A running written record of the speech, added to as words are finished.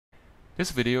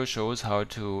This video shows how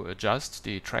to adjust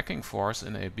the tracking force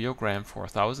in a Beogram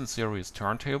 4000 series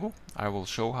turntable. I will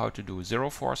show how to do zero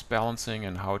force balancing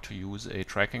and how to use a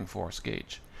tracking force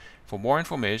gauge. For more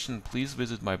information, please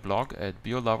visit my blog at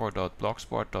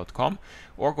beolover.blogspot.com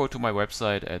or go to my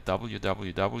website at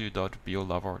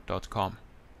www.beolover.com.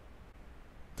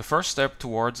 The first step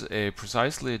towards a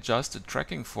precisely adjusted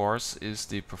tracking force is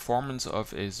the performance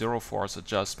of a zero force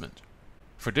adjustment.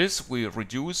 For this, we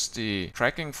reduce the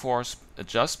tracking force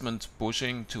adjustment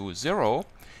bushing to 0,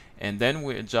 and then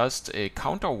we adjust a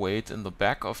counterweight in the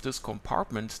back of this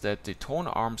compartment that the tone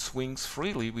arm swings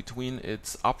freely between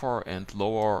its upper and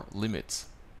lower limits.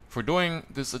 For doing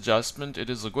this adjustment, it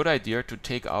is a good idea to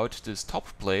take out this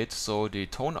top plate so the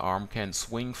tone arm can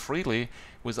swing freely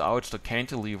without the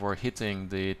cantilever hitting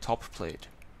the top plate.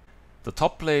 The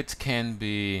top plate can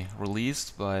be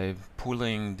released by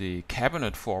pulling the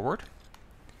cabinet forward.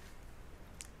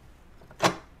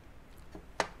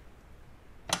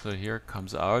 So here it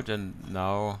comes out, and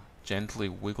now gently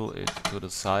wiggle it to the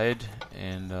side,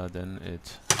 and then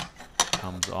it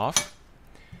comes off.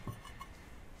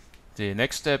 The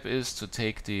next step is to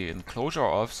take the enclosure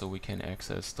off so we can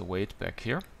access the weight back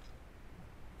here.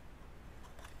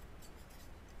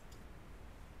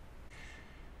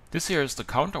 This here is the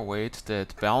counterweight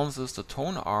that balances the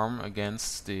tone arm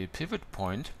against the pivot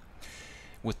point.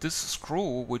 With this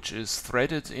screw, which is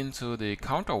threaded into the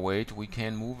counterweight, we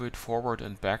can move it forward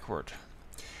and backward.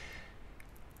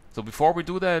 So before we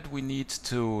do that, we need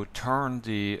to turn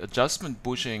the adjustment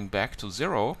bushing back to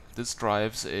 0. This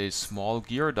drives a small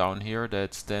gear down here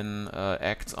that then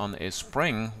acts on a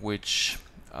spring, which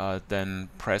then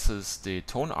presses the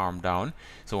tone arm down.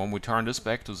 So when we turn this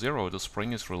back to 0, the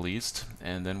spring is released,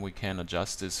 and then we can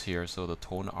adjust this here so the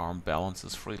tone arm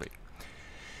balances freely.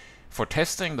 For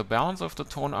testing the balance of the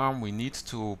tone arm, we need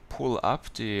to pull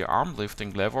up the arm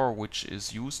lifting lever, which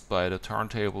is used by the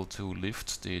turntable to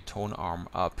lift the tone arm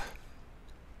up.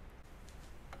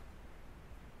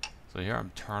 So here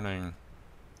I'm turning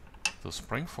the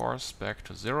spring force back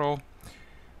to 0,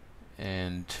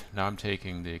 and now I'm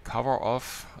taking the cover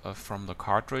off from the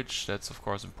cartridge. That's of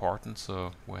course important,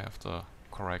 so we have the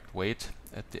correct weight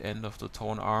at the end of the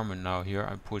tone arm, and now here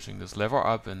I'm pushing this lever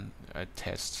up and I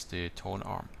test the tone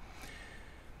arm.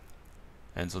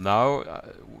 And so now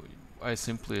I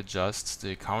simply adjust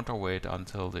the counterweight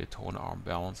until the tone arm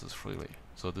balances freely.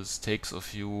 So this takes a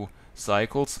few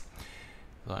cycles.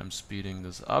 So I'm speeding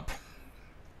this up.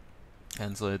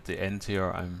 And so at the end here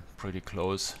I'm pretty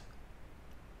close.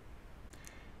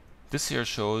 This here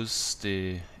shows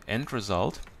the end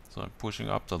result. So I'm pushing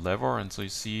up the lever, and so you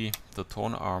see the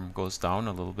tone arm goes down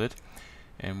a little bit.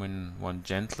 And when one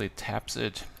gently taps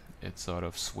it, it sort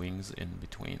of swings in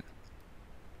between.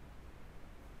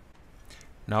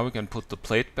 Now we can put the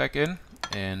plate back in,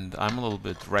 and I'm a little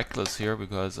bit reckless here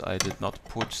because I did not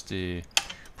put the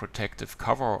protective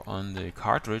cover on the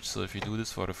cartridge. So if you do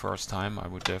this for the first time, I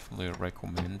would definitely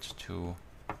recommend to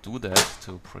do that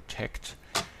to protect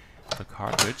the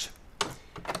cartridge.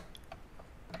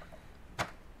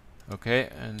 Okay,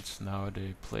 and now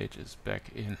the plate is back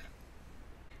in.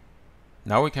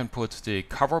 Now we can put the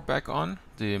cover back on.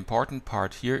 The important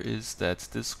part here is that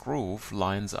this groove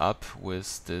lines up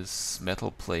with this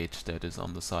metal plate that is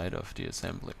on the side of the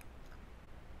assembly.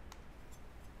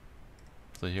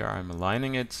 So here I'm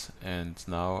aligning it, and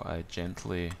now I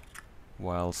gently,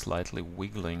 while slightly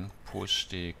wiggling, push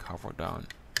the cover down,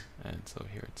 and so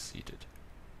here it's seated.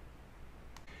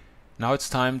 Now it's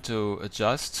time to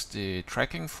adjust the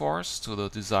tracking force to the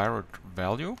desired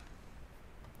value.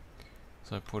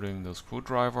 So I'm putting the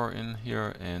screwdriver in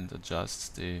here and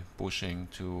adjust the bushing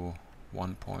to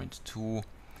 1.2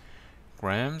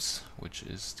 grams, which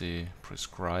is the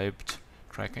prescribed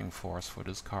tracking force for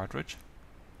this cartridge.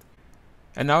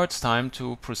 And now it's time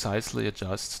to precisely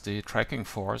adjust the tracking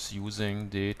force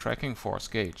using the tracking force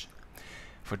gauge.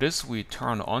 For this, we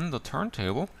turn on the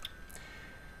turntable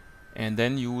and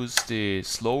then use the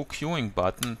slow queuing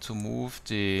button to move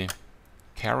the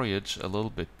carriage a little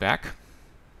bit back.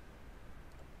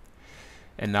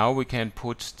 And now we can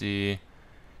put the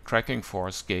tracking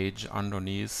force gauge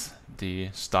underneath the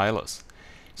stylus.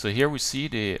 So here we see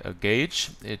the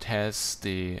gauge. It has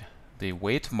the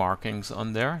weight markings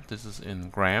on there. This is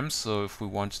in grams. So if we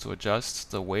want to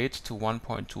adjust the weight to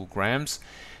 1.2 grams,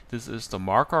 this is the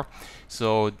marker.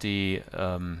 So the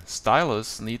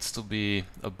stylus needs to be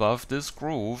above this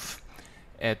groove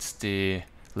at the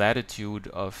latitude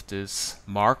of this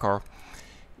marker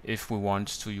if we want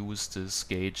to use this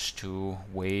gauge to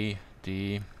weigh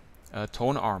the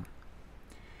tone arm.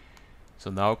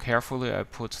 So now carefully I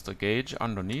put the gauge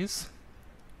underneath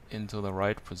into the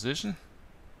right position.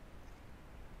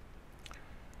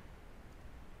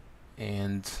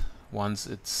 and once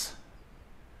it's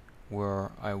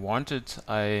where I want it,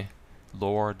 I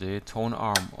lower the tone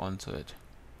arm onto it.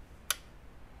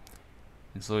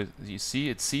 And so you see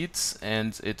it seats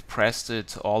and it pressed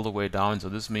it all the way down. So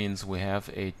this means we have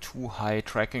a too high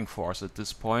tracking force at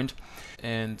this point,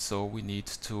 and so we need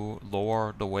to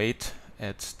lower the weight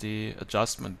at the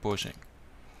adjustment bushing.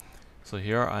 So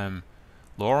here I'm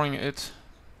lowering it,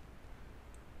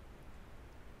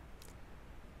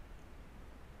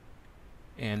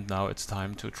 and now it's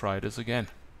time to try this again.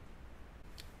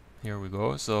 Here we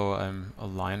go. So I'm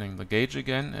aligning the gauge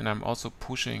again, and I'm also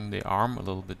pushing the arm a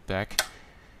little bit back.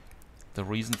 The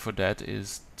reason for that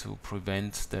is to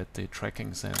prevent that the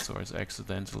tracking sensor is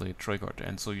accidentally triggered.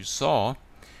 And so you saw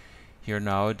here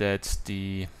now that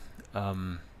the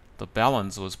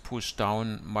balance was pushed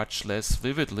down much less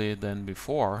vividly than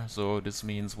before. So this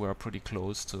means we're pretty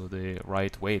close to the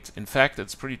right weight. In fact,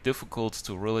 it's pretty difficult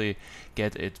to really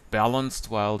get it balanced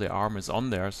while the arm is on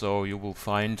there. So you will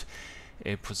find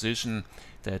a position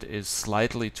that is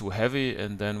slightly too heavy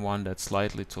and then one that's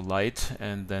slightly too light,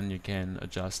 and then you can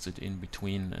adjust it in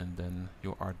between, and then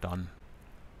you are done.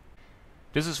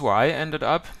 This is where I ended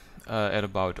up at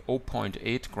about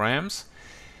 0.8 grams.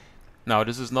 Now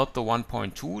this is not the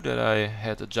 1.2 that I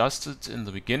had adjusted in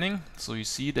the beginning, so you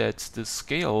see that this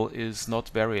scale is not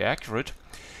very accurate,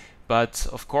 but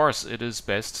of course it is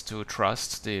best to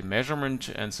trust the measurement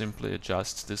and simply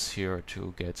adjust this here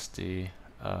to get the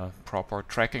proper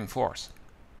tracking force.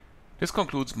 This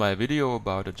concludes my video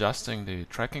about adjusting the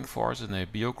tracking force in a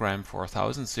Beogram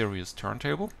 4000 series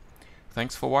turntable.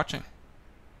 Thanks for watching.